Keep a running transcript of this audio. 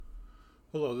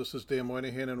Hello, this is Dan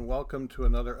Moynihan, and welcome to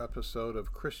another episode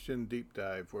of Christian Deep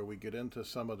Dive, where we get into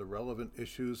some of the relevant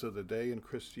issues of the day in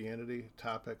Christianity,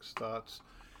 topics, thoughts.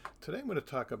 Today I'm going to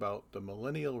talk about the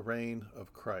millennial reign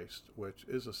of Christ, which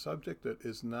is a subject that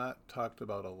is not talked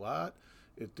about a lot.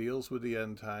 It deals with the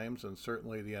end times, and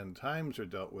certainly the end times are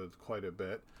dealt with quite a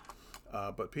bit.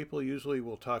 But people usually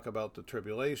will talk about the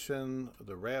tribulation,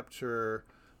 the rapture,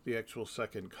 the actual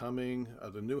second coming,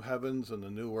 the new heavens and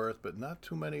the new earth, but not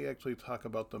too many actually talk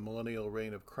about the millennial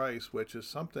reign of Christ, which is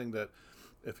something that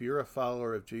if you're a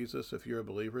follower of Jesus, if you're a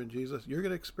believer in Jesus, you're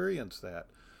going to experience that.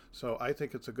 So I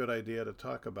think it's a good idea to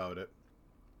talk about it.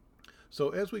 So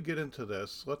as we get into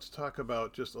this, let's talk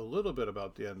about just a little bit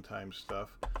about the end time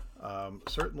stuff.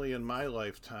 Certainly in my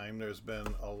lifetime, there's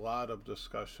been a lot of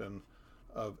discussion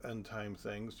of end time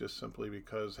things, just simply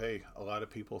because, hey, a lot of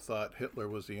people thought Hitler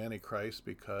was the Antichrist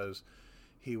because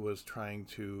he was trying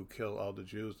to kill all the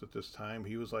Jews at this time.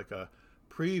 He was like a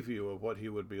preview of what he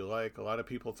would be like. A lot of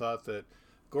people thought that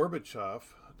Gorbachev,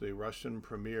 the Russian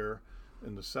premier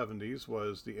in the 70s,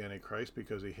 was the Antichrist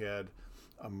because he had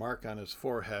a mark on his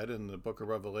forehead, and the book of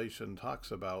Revelation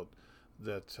talks about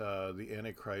that the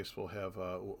Antichrist will have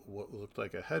what looked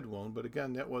like a head wound, but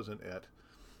again, that wasn't it.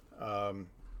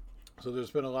 So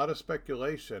there's been a lot of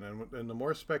speculation, and the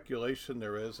more speculation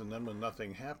there is, and then when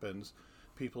nothing happens,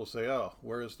 people say, oh,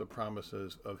 where is the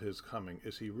promises of his coming?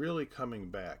 Is he really coming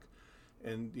back?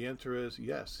 And the answer is,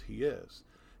 yes, he is.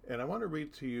 And I want to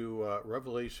read to you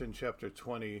Revelation chapter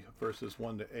 20, verses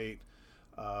 1 to 8.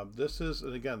 This is,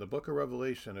 and again, the book of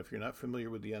Revelation. If you're not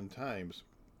familiar with the end times,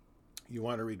 you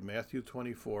want to read Matthew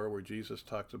 24, where Jesus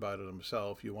talks about it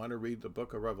himself. You want to read the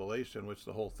book of Revelation, which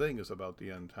the whole thing is about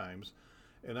the end times.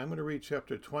 And I'm going to read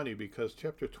chapter 20 because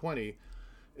chapter 20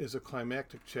 is a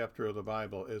climactic chapter of the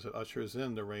Bible as it ushers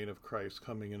in the reign of Christ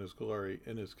coming in his glory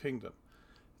in his kingdom.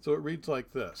 So it reads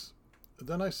like this.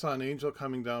 Then I saw an angel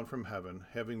coming down from heaven,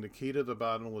 having the key to the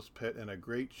bottomless pit and a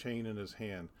great chain in his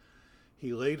hand.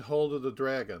 He laid hold of the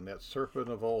dragon, that serpent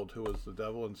of old, who is the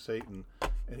devil and Satan,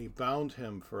 and he bound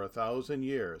him for 1,000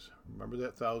 years. Remember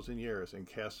that 1,000 years, and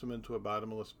cast him into a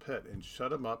bottomless pit, and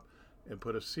shut him up, and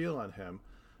put a seal on him,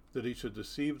 that he should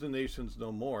deceive the nations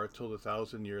no more till the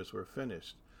 1,000 years were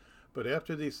finished. But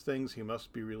after these things he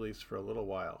must be released for a little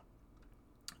while.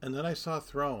 And then I saw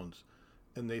thrones,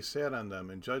 and they sat on them,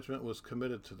 and judgment was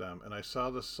committed to them. And I saw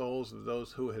the souls of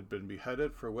those who had been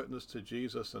beheaded for witness to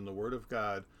Jesus and the word of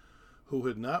God, who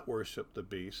had not worshipped the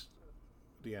beast,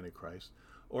 the Antichrist,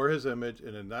 or his image,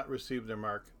 and had not received their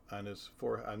mark on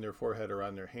their forehead or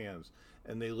on their hands.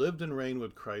 And they lived and reigned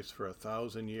with Christ for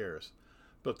 1,000 years.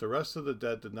 But the rest of the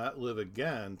dead did not live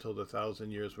again till the 1,000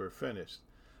 years were finished.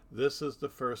 This is the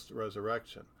first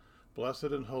resurrection. Blessed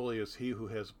and holy is he who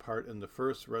has part in the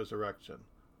first resurrection.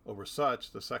 Over such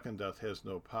the second death has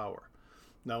no power.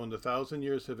 Now when the 1,000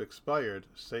 years have expired,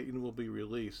 Satan will be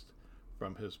released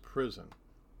from his prison.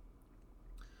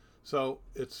 So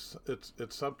it's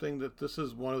something that this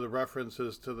is one of the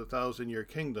references to the 1,000-year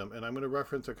kingdom, and I'm going to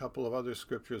reference a couple of other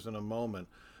scriptures in a moment.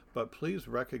 But please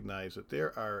recognize that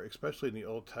there are, especially in the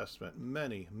Old Testament,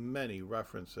 many, many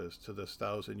references to this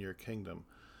 1,000-year kingdom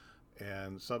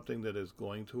and something that is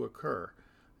going to occur.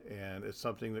 And it's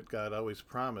something that God always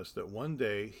promised, that one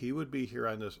day he would be here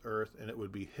on this earth and it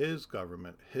would be his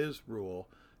government, his rule,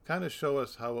 kind of show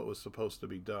us how it was supposed to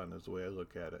be done, is the way I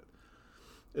look at it.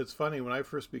 It's funny, when I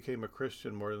first became a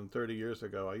Christian more than 30 years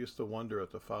ago, I used to wonder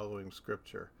at the following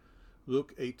scripture.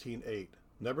 Luke 18:8.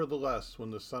 Nevertheless, when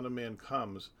the Son of Man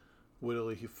comes, will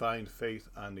he find faith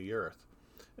on the earth?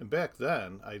 And back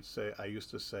then, I used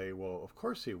to say, well, of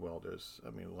course he will. There's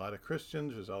a lot of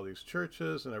Christians, there's all these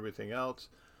churches and everything else.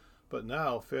 But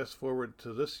now, fast forward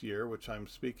to this year, which I'm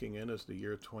speaking in as the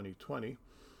year 2020,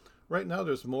 right now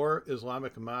there's more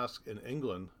Islamic mosques in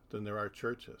England than there are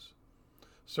churches.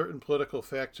 Certain political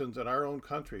factions in our own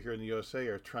country here in the USA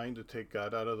are trying to take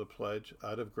God out of the pledge,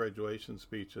 out of graduation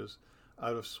speeches,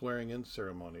 out of swearing-in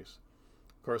ceremonies.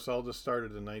 Of course, all this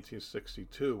started in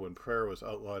 1962 when prayer was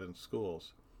outlawed in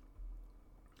schools.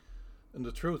 And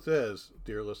the truth is,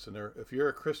 dear listener, if you're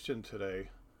a Christian today,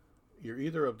 you're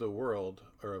either of the world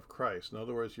or of Christ. In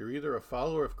other words, you're either a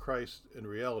follower of Christ in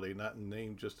reality, not in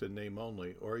name, just in name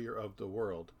only, or you're of the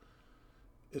world.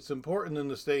 It's important in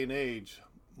this day and age,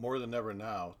 more than ever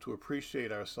now, to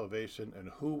appreciate our salvation and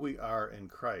who we are in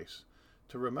Christ,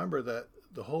 to remember that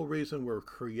the whole reason we're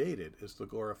created is to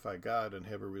glorify God and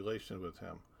have a relation with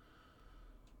him.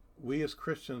 We as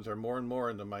Christians are more and more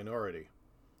in the minority.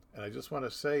 And I just want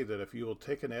to say that if you will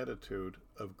take an attitude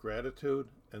of gratitude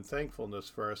and thankfulness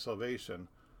for our salvation,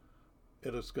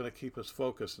 it is going to keep us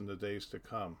focused in the days to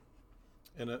come.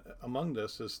 And among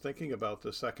this is thinking about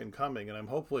the second coming. And I'm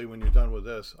hopefully, when you're done with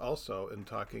this, also in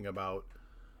talking about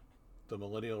the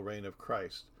millennial reign of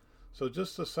Christ. So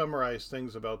just to summarize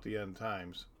things about the end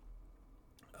times,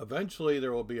 eventually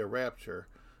there will be a rapture,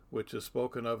 which is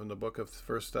spoken of in the book of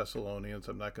 1 Thessalonians.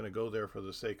 I'm not going to go there for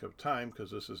the sake of time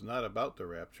because this is not about the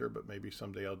rapture, but maybe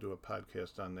someday I'll do a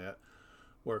podcast on that,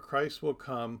 where Christ will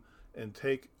come and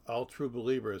take all true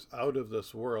believers out of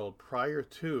this world prior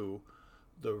to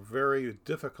the very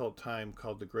difficult time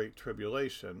called the Great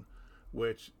Tribulation,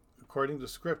 which, according to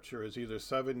Scripture, is either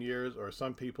 7 years, or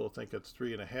some people think it's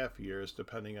 3.5 years,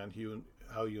 depending on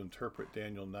how you interpret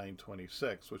Daniel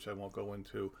 9:26, which I won't go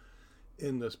into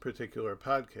in this particular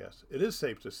podcast. It is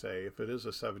safe to say, if it is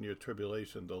a 7-year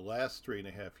tribulation, the last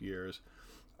 3.5 years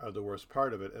are the worst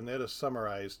part of it, and that is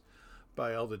summarized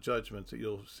by all the judgments that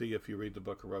you'll see if you read the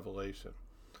book of Revelation.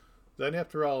 Then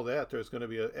after all that, there's going to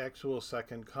be an actual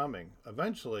second coming.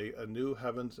 Eventually, a new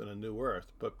heavens and a new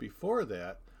earth. But before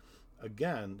that,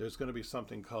 again, there's going to be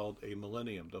something called a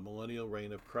millennium, the millennial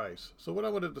reign of Christ. So what I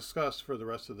want to discuss for the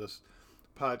rest of this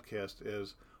podcast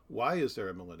is, why is there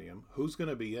a millennium? Who's going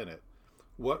to be in it?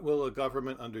 What will a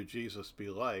government under Jesus be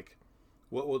like?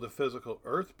 What will the physical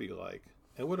earth be like?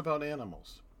 And what about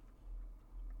animals?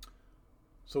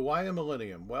 So why a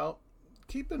millennium? Well,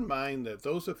 keep in mind that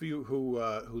those of you who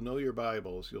know your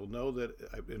Bibles, you'll know that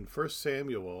in 1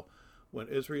 Samuel, when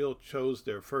Israel chose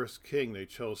their first king, they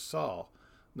chose Saul.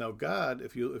 Now God,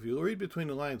 if you read between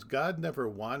the lines, God never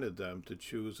wanted them to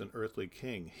choose an earthly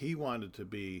king. He wanted to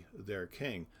be their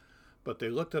king. But they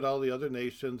looked at all the other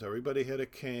nations. Everybody had a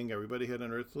king. Everybody had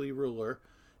an earthly ruler.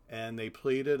 And they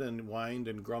pleaded and whined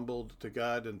and grumbled to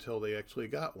God until they actually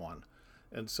got one.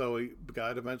 And so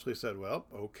God eventually said, well,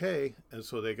 okay. And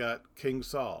so they got King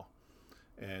Saul.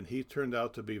 And he turned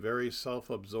out to be very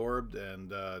self-absorbed and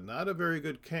not a very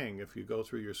good king if you go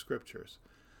through your scriptures.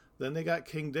 Then they got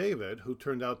King David, who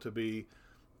turned out to be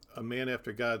a man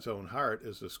after God's own heart,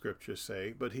 as the scriptures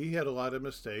say. But he had a lot of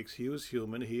mistakes. He was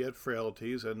human. He had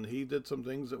frailties. And he did some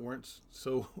things that weren't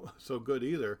so good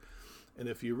either. And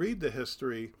if you read the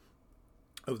history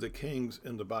of the kings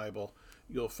in the Bible,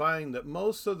 you'll find that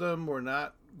most of them were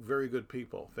not very good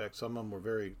people. In fact, some of them were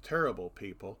very terrible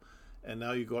people. And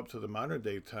now you go up to the modern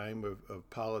day time of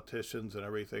politicians and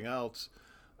everything else.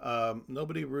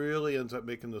 Nobody really ends up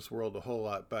making this world a whole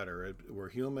lot better. We're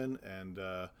human, and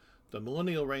the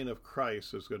millennial reign of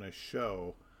Christ is going to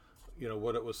show,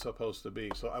 what it was supposed to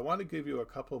be. So I want to give you a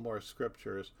couple more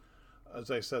scriptures. As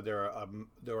I said, there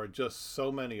are just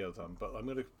so many of them, but I'm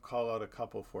going to call out a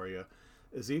couple for you.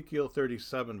 Ezekiel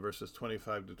 37, verses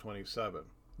 25 to 27.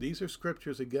 These are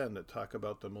scriptures, again, that talk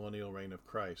about the millennial reign of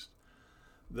Christ.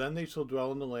 Then they shall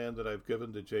dwell in the land that I've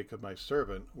given to Jacob my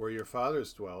servant, where your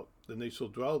fathers dwelt. Then they shall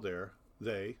dwell there,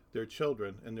 they, their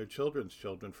children, and their children's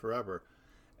children forever.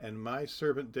 And my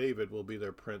servant David will be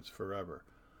their prince forever.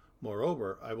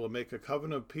 Moreover, I will make a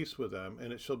covenant of peace with them,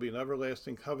 and it shall be an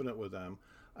everlasting covenant with them.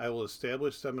 I will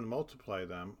establish them and multiply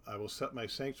them. I will set my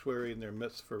sanctuary in their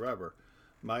midst forever.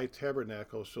 My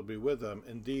tabernacle shall be with them.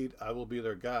 Indeed, I will be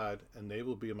their God, and they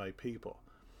will be my people.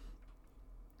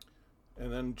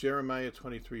 And then Jeremiah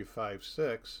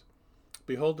 23:5-6.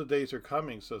 Behold, the days are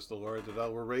coming, says the Lord, that I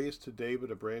will raise to David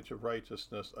a branch of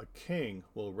righteousness. A king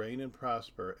will reign and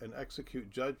prosper, and execute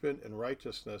judgment and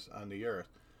righteousness on the earth.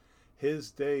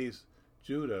 His days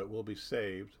Judah will be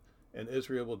saved, and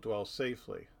Israel will dwell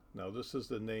safely. Now this is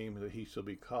the name that he shall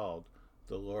be called,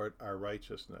 the Lord our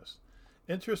righteousness.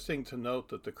 Interesting to note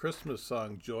that the Christmas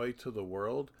song, Joy to the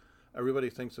World, everybody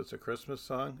thinks it's a Christmas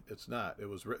song. It's not. It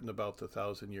was written about the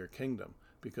 1,000-year kingdom.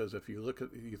 Because if you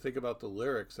think about the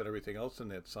lyrics and everything else in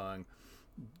that song,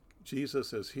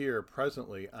 Jesus is here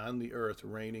presently on the earth,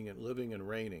 reigning and living and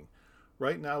reigning.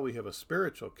 Right now we have a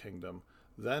spiritual kingdom.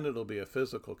 Then it'll be a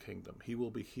physical kingdom. He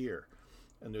will be here.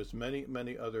 And there's many,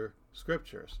 many other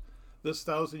scriptures. This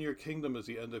 1,000-year kingdom is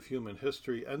the end of human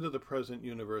history, end of the present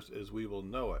universe as we will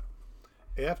know it.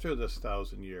 After this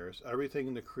 1,000 years, everything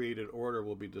in the created order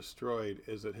will be destroyed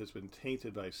as it has been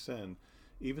tainted by sin.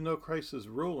 Even though Christ is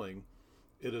ruling,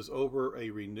 it is over a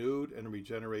renewed and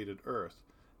regenerated earth.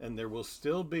 And there will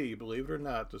still be, believe it or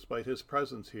not, despite his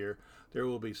presence here, there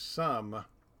will be some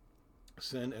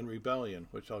sin and rebellion,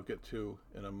 which I'll get to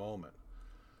in a moment.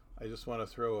 I just want to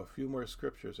throw a few more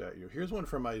scriptures at you. Here's one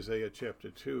from Isaiah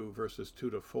chapter 2, verses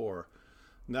 2-4.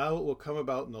 Now it will come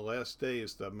about in the last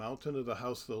days, the mountain of the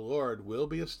house of the Lord will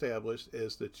be established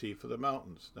as the chief of the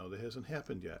mountains. Now that hasn't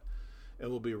happened yet. It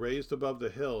will be raised above the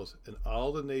hills, and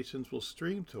all the nations will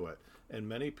stream to it. And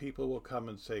many people will come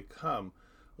and say, Come,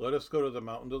 let us go to the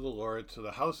mountain of the Lord, to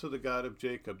the house of the God of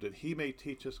Jacob, that he may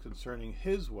teach us concerning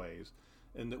his ways,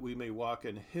 and that we may walk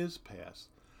in his paths.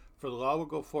 For the law will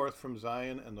go forth from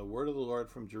Zion, and the word of the Lord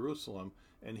from Jerusalem,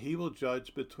 and he will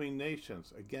judge between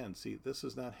nations. Again, see, this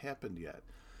has not happened yet.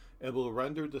 And will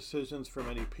render decisions for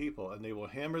many people, and they will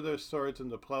hammer their swords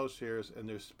into plowshares and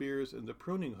their spears into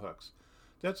pruning hooks.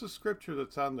 That's a scripture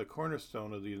that's on the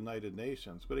cornerstone of the United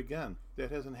Nations. But again, that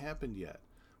hasn't happened yet.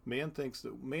 Man thinks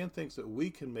that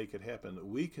we can make it happen, that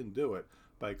we can do it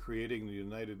by creating the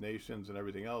United Nations and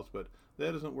everything else, but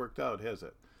that hasn't worked out, has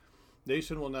it?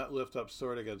 Nation will not lift up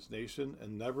sword against nation,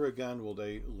 and never again will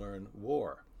they learn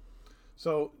war.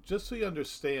 So just so you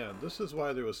understand, this is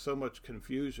why there was so much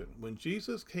confusion. When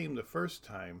Jesus came the first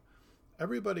time,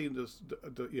 everybody,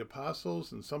 the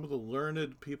apostles and some of the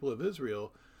learned people of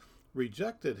Israel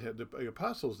rejected him. The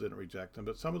apostles didn't reject him,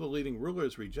 but some of the leading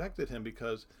rulers rejected him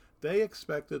because they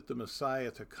expected the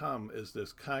Messiah to come as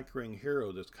this conquering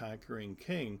hero, this conquering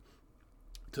king,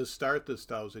 to start this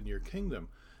 1,000-year kingdom.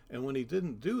 And when he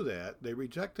didn't do that, they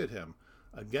rejected him.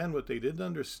 Again, what they didn't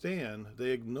understand, they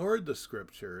ignored the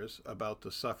scriptures about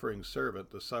the suffering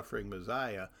servant, the suffering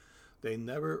Messiah. They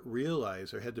never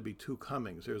realized there had to be two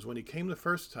comings. There was when he came the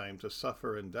first time to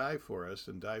suffer and die for us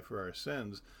and die for our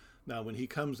sins. Now, when he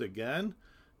comes again,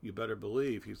 you better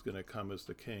believe he's going to come as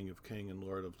the King of Kings and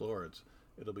Lord of Lords.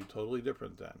 It'll be totally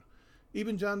different then.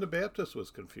 Even John the Baptist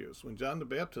was confused. When John the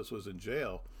Baptist was in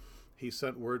jail, he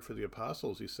sent word for the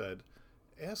apostles. He said,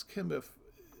 ask him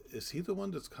is he the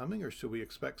one that's coming, or should we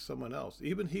expect someone else?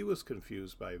 Even he was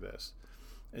confused by this.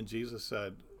 And Jesus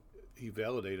said, he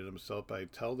validated himself by,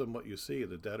 tell them what you see.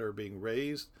 The dead are being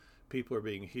raised. People are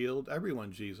being healed.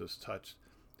 Everyone Jesus touched,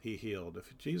 he healed.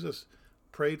 If Jesus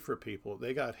prayed for people,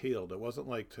 they got healed. It wasn't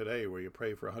like today where you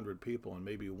pray for 100 people and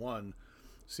maybe one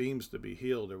seems to be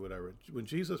healed or whatever. When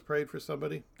Jesus prayed for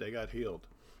somebody, they got healed.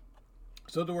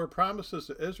 So there were promises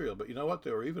to Israel, but you know what?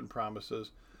 There were even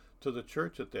promises to the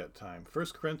church at that time. 1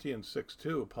 Corinthians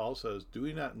 6:2, Paul says, do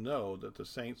we not know that the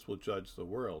saints will judge the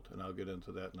world? And I'll get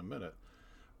into that in a minute.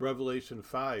 Revelation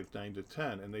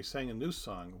 5:9-10, and they sang a new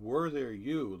song, were there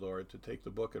you, Lord, to take the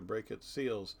book and break its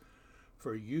seals?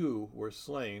 For you were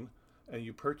slain, and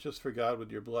you purchased for God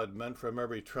with your blood men from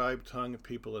every tribe, tongue,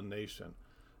 people, and nation.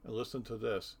 And listen to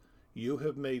this. You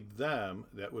have made them,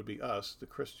 that would be us, the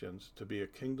Christians, to be a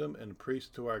kingdom and priests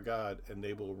to our God, and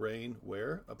they will reign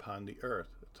where? Upon the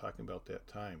earth. Talking about that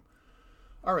time.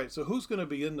 All right, so who's going to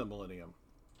be in the millennium?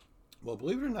 Well,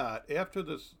 believe it or not, after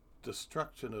this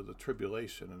destruction of the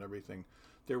tribulation and everything,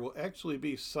 there will actually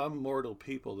be some mortal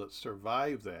people that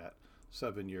survive that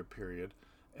 7-year period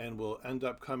and will end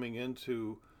up coming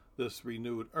into this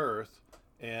renewed earth.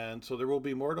 And so there will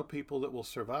be mortal people that will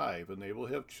survive, and they will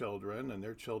have children, and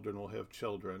their children will have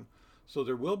children. So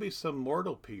there will be some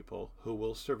mortal people who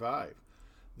will survive.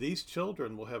 These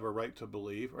children will have a right to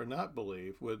believe or not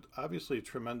believe, with obviously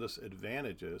tremendous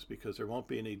advantages because there won't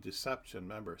be any deception.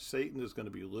 Remember, Satan is going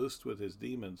to be loosed with his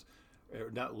demons, or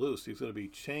not loosed, he's going to be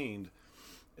chained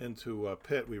into a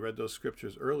pit. We read those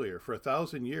scriptures earlier. For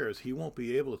 1,000 years, he won't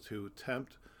be able to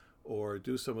tempt or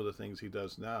do some of the things he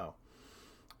does now.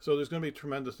 So there's going to be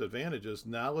tremendous advantages.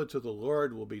 Knowledge of the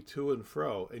Lord will be to and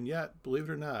fro. And yet, believe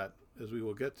it or not, as we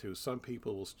will get to, some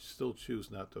people will still choose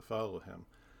not to follow him.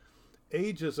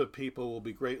 Ages of people will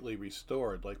be greatly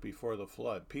restored, like before the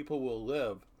flood. People will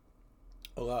live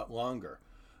a lot longer.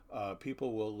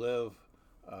 People will live,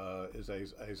 as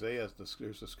Isaiah,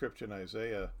 there's a scripture in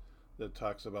Isaiah that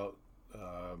talks about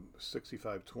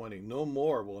 65:20. No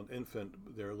more will an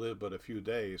infant there live but a few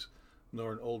days,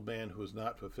 nor an old man who has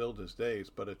not fulfilled his days.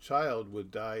 But a child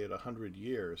would die at 100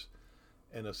 years,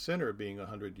 and a sinner being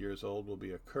 100 years old will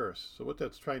be accursed. So what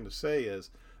that's trying to say is,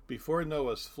 before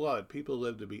Noah's flood, people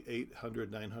lived to be 800,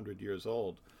 900 years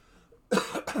old.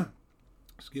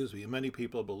 Excuse me. And many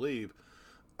people believe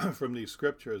from these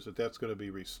scriptures that that's going to be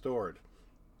restored.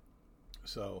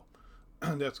 So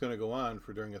that's going to go on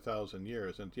for during 1,000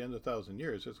 years. And at the end of 1,000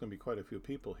 years, there's going to be quite a few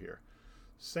people here.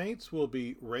 Saints will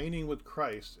be reigning with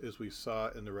Christ, as we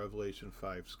saw in the Revelation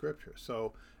 5 scripture.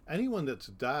 So anyone that's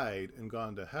died and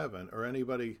gone to heaven, or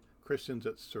anybody, Christians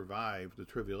that survived the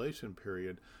tribulation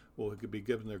period, will be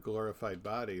given their glorified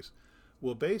bodies,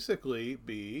 will basically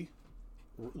be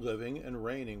living and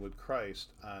reigning with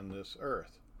Christ on this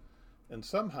earth, and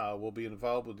somehow will be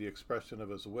involved with the expression of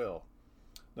his will.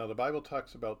 Now, the Bible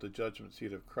talks about the judgment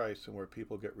seat of Christ and where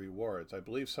people get rewards. I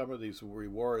believe some of these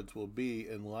rewards will be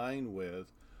in line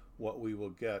with what we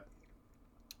will get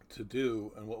to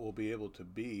do and what we'll be able to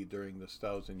be during this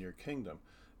 1,000-year kingdom.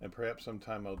 And perhaps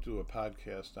sometime I'll do a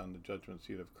podcast on the judgment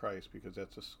seat of Christ, because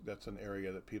that's an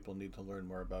area that people need to learn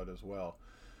more about as well.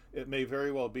 It may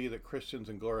very well be that Christians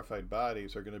in glorified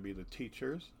bodies are going to be the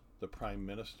teachers, the prime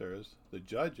ministers, the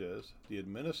judges, the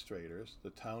administrators,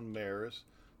 the town mayors,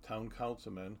 town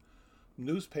councilmen,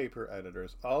 newspaper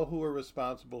editors, all who are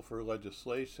responsible for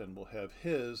legislation will have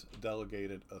his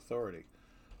delegated authority.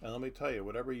 And let me tell you,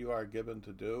 whatever you are given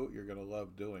to do, you're going to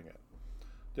love doing it.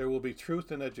 There will be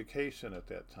truth in education at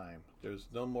that time. There's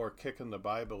no more kicking the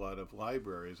Bible out of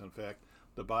libraries. In fact,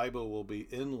 the Bible will be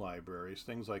in libraries.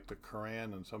 Things like the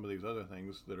Quran and some of these other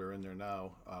things that are in there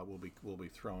now will be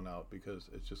thrown out, because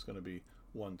it's just going to be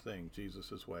one thing,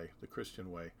 Jesus' way, the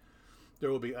Christian way. There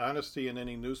will be honesty in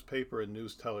any newspaper and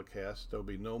news telecast. There will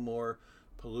be no more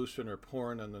pollution or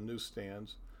porn on the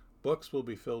newsstands. Books will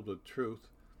be filled with truth.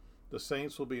 The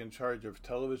saints will be in charge of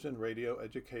television, radio,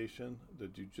 education, the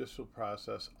judicial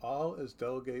process, all as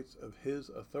delegates of his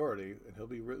authority, and he'll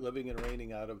be living and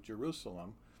reigning out of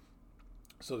Jerusalem.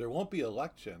 So there won't be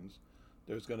elections.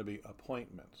 There's going to be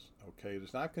appointments, okay?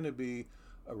 There's not going to be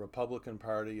a Republican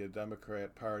Party, a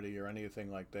Democrat Party, or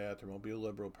anything like that. There won't be a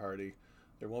Liberal Party.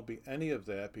 There won't be any of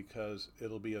that, because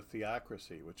it'll be a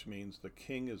theocracy, which means the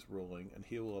king is ruling, and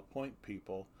he will appoint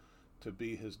people to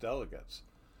be his delegates.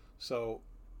 So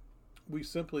we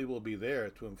simply will be there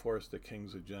to enforce the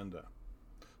king's agenda.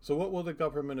 So what will the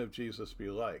government of Jesus be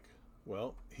like?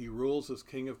 Well, he rules as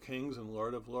King of Kings and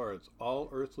Lord of Lords. All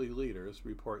earthly leaders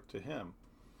report to him.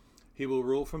 He will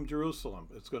rule from Jerusalem.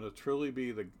 It's going to truly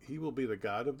be he will be the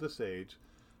God of this age,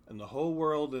 and the whole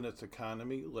world in its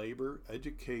economy, labor,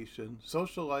 education,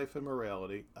 social life, and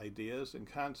morality, ideas and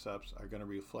concepts are going to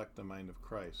reflect the mind of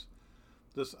Christ.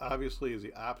 This obviously is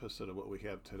the opposite of what we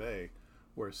have today,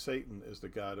 where Satan is the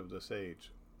god of this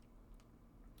age.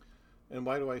 And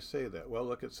why do I say that? Well,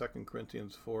 look at 2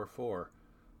 Corinthians 4:4.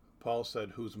 Paul said,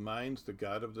 whose minds the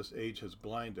god of this age has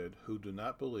blinded, who do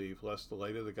not believe, lest the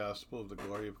light of the gospel of the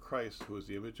glory of Christ, who is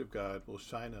the image of God, will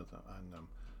shine on them.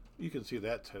 You can see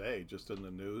that today, just in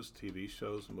the news, TV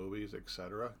shows, movies,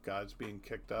 etc. God's being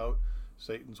kicked out.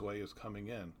 Satan's way is coming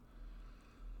in.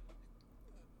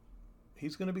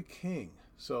 He's going to be king.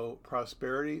 So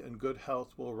prosperity and good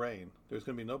health will reign. There's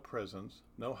going to be no prisons,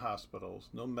 no hospitals,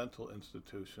 no mental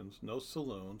institutions, no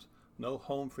saloons, no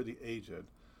home for the aged.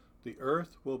 The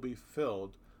earth will be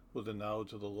filled with the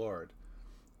knowledge of the Lord.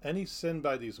 Any sin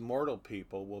by these mortal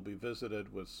people will be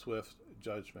visited with swift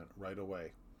judgment right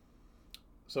away.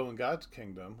 So in God's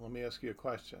kingdom, let me ask you a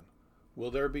question.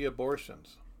 Will there be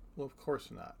abortions? Well, of course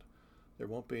not. There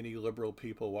won't be any liberal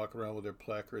people walking around with their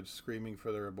placards screaming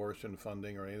for their abortion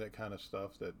funding or any of that kind of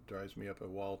stuff that drives me up a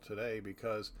wall today,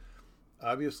 because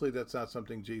obviously that's not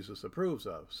something Jesus approves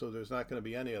of. So there's not going to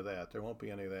be any of that. There won't be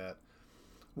any of that.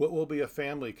 What will be a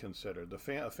family considered?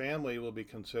 A family will be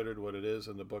considered what it is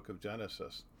in the book of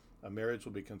Genesis. A marriage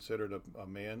will be considered a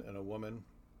man and a woman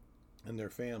and their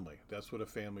family. That's what a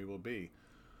family will be.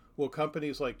 Will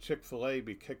companies like Chick-fil-A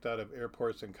be kicked out of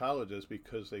airports and colleges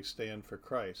because they stand for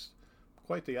Christ?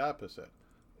 Quite the opposite.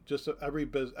 Just every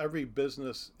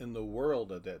business in the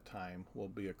world at that time will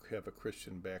have a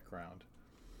Christian background.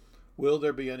 Will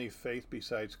there be any faith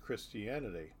besides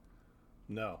Christianity?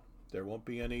 No. There won't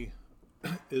be any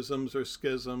isms or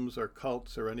schisms or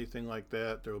cults or anything like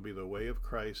that. There will be the way of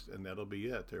Christ, and that'll be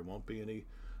it. There won't be any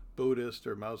Buddhists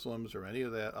or Muslims or any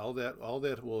of that. All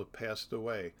that will have passed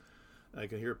away. And I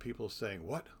can hear people saying,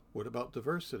 what? What about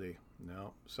diversity?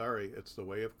 No, sorry, it's the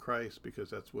way of Christ, because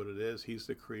that's what it is. He's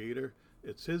the creator.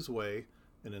 It's his way,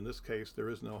 and in this case, there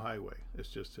is no highway. It's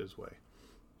just his way.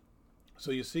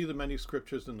 So you see the many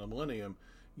scriptures in the millennium.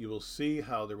 You will see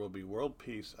how there will be world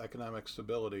peace, economic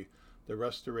stability, the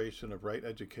restoration of right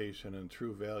education and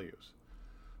true values.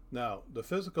 Now, the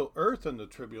physical earth in the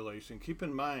tribulation, keep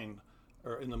in mind,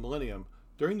 or in the millennium,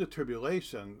 during the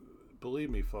tribulation, believe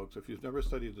me, folks, if you've never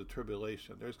studied the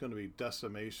tribulation, there's going to be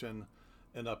decimation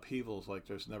and upheavals like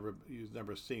you've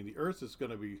never seen. The earth is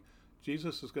going to be,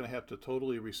 Jesus is going to have to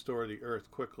totally restore the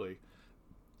earth quickly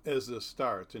as this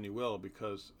starts, and he will,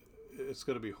 because it's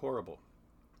going to be horrible.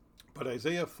 But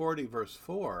Isaiah 40 verse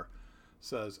 4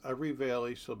 says, every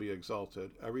valley shall be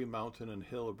exalted, every mountain and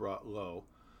hill brought low.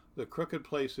 The crooked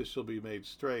places shall be made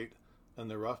straight, and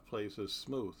the rough places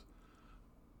smooth.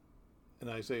 In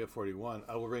Isaiah 41,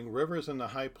 I will bring rivers in the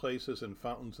high places and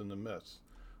fountains in the midst.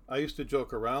 I used to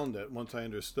joke around that once I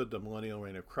understood the millennial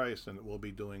reign of Christ and we'll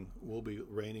be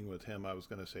reigning with him, I was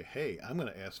going to say, hey, I'm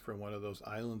going to ask for one of those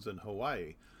islands in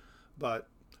Hawaii. But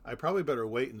I probably better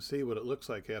wait and see what it looks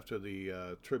like after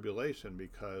the tribulation,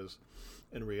 because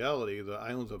in reality, the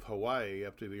islands of Hawaii,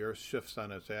 after the earth shifts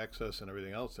on its axis and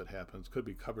everything else that happens, could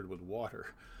be covered with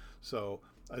water. So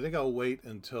I think I'll wait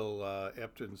until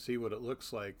after and see what it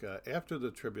looks like after the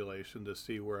tribulation to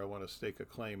see where I want to stake a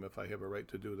claim, if I have a right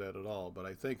to do that at all. But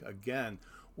I think, again,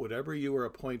 Whatever you are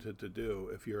appointed to do,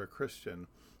 if you're a Christian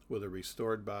with a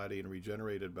restored body and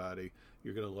regenerated body,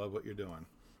 you're going to love what you're doing.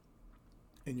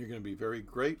 And you're going to be very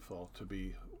grateful to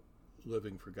be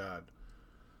living for God.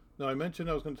 Now, I mentioned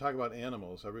I was going to talk about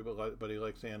animals. Everybody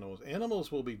likes animals.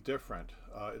 Animals will be different.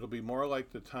 It'll be more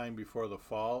like the time before the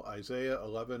fall. Isaiah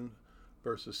 11,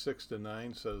 verses 6 to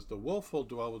 9 says, "The wolf will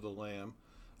dwell with the lamb,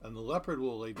 and the leopard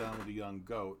will lay down with the young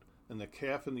goat, and the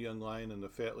calf and the young lion and the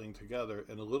fatling together,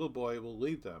 and a little boy will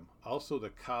lead them. Also the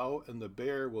cow and the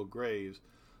bear will graze,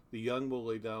 the young will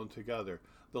lay down together.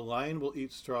 The lion will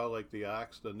eat straw like the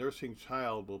ox, the nursing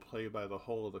child will play by the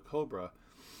hole of the cobra,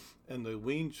 and the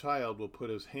weaned child will put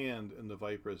his hand in the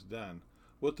viper's den."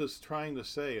 What this is trying to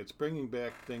say, it's bringing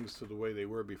back things to the way they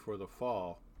were before the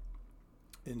fall,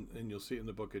 and you'll see it in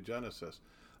the book of Genesis.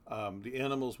 The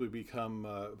animals will become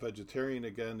vegetarian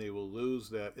again. They will lose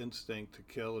that instinct to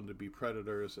kill and to be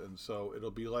predators, and so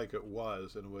it'll be like it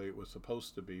was in the way it was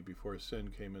supposed to be before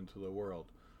sin came into the world.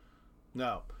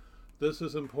 Now, this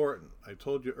is important. I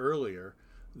told you earlier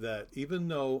that even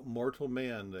though mortal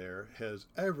man there has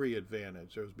every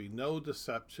advantage, there's be no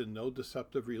deception, no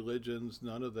deceptive religions,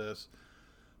 none of this,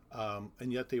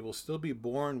 and yet they will still be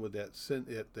born with that sin,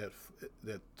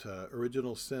 that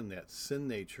original sin, that sin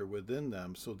nature within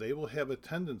them. So they will have a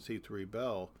tendency to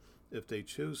rebel if they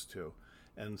choose to,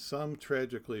 and some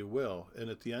tragically will. And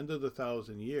at the end of the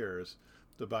 1,000 years,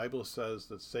 the Bible says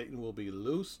that Satan will be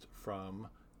loosed from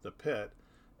the pit,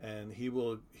 and he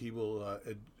will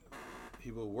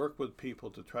work with people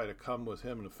to try to come with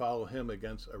him and follow him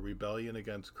against a rebellion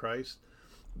against Christ,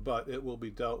 but it will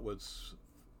be dealt with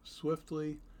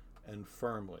swiftly and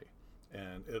firmly,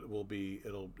 and it'll be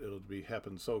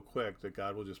happen so quick that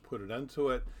God will just put an end to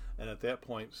it, and at that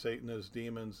point Satan, his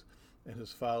demons, and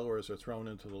his followers are thrown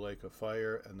into the lake of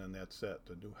fire, and then that's it,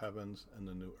 the new heavens and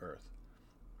the new earth.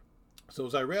 So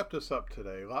as I wrap this up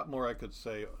today, a lot more I could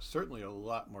say, certainly a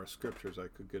lot more scriptures I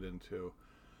could get into.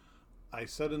 I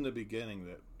said in the beginning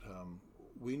that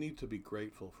we need to be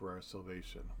grateful for our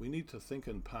salvation. We need to think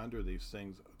and ponder these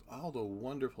things, all the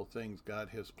wonderful things God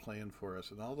has planned for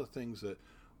us, and all the things that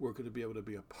we're going to be able to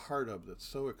be a part of that's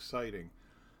so exciting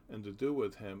and to do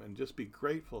with him, and just be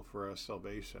grateful for our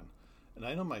salvation. And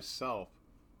I know myself,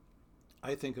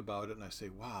 I think about it and I say,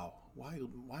 wow,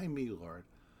 why me, Lord?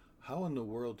 How in the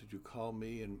world did you call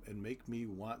me and make me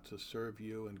want to serve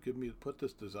you and put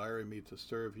this desire in me to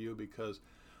serve you? Because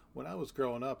when I was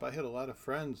growing up, I had a lot of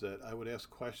friends that I would ask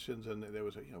questions, and there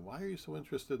was, why are you so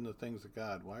interested in the things of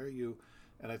God? Why are you?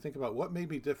 And I think about what made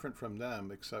me different from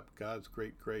them, except God's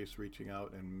great grace reaching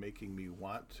out and making me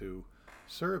want to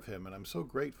serve him. And I'm so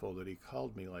grateful that he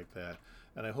called me like that.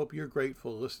 And I hope you're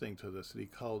grateful listening to this, that he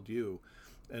called you.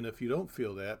 And if you don't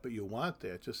feel that, but you want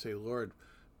that, just say, Lord,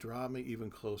 draw me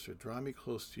even closer. Draw me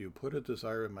close to you. Put a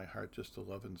desire in my heart just to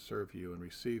love and serve you and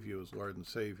receive you as Lord and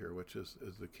Savior, which is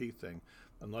the key thing.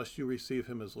 Unless you receive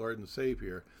him as Lord and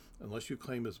Savior, unless you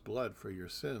claim his blood for your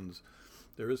sins,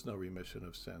 there is no remission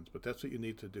of sins. But that's what you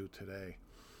need to do today.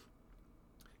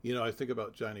 I think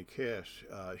about Johnny Cash.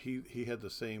 He had the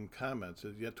same comments.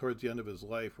 Yet towards the end of his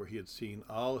life, where he had seen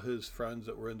all his friends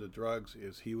that were into drugs,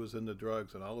 as he was into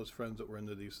drugs, and all his friends that were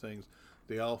into these things,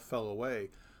 they all fell away.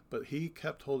 But he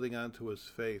kept holding on to his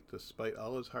faith despite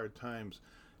all his hard times.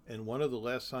 And one of the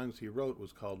last songs he wrote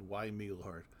was called "Why Me,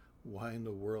 Lord?" Why in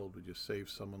the world would you save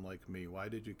someone like me? Why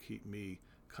did you keep me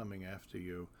coming after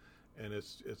you? And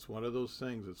it's one of those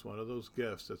things. It's one of those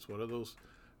gifts. It's one of those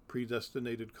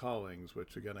predestinated callings,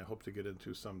 which again I hope to get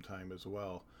into sometime as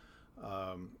well.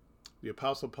 The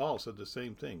Apostle Paul said the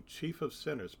same thing. Chief of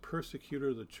sinners, persecutor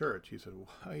of the church. He said,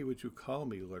 why would you call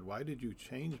me, Lord? Why did you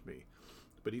change me?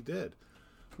 But he did.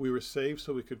 We were saved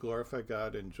so we could glorify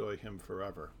God and enjoy him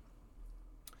forever.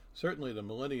 Certainly the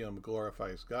millennium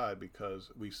glorifies God because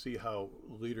we see how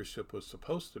leadership was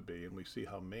supposed to be, and we see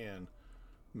how man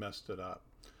messed it up.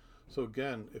 So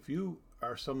again, if you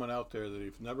are someone out there that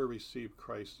you've never received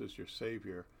Christ as your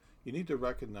Savior, you need to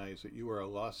recognize that you are a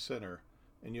lost sinner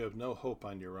and you have no hope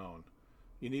on your own.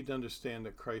 You need to understand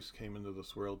that Christ came into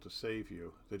this world to save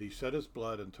you, that he shed his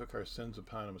blood and took our sins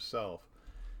upon himself.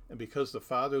 And because the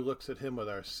Father looks at him with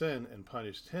our sin and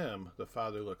punished him, the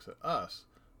Father looks at us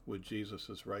with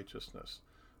Jesus' righteousness.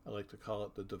 I like to call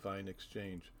it the divine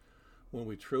exchange. When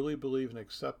we truly believe and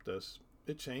accept this,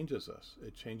 it changes us.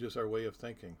 It changes our way of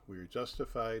thinking. We are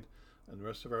justified, and the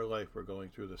rest of our life we're going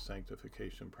through the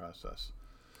sanctification process.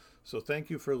 So thank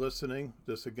you for listening.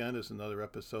 This again is another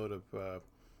episode of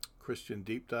Christian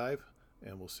Deep Dive,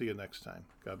 and we'll see you next time.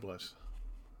 God bless.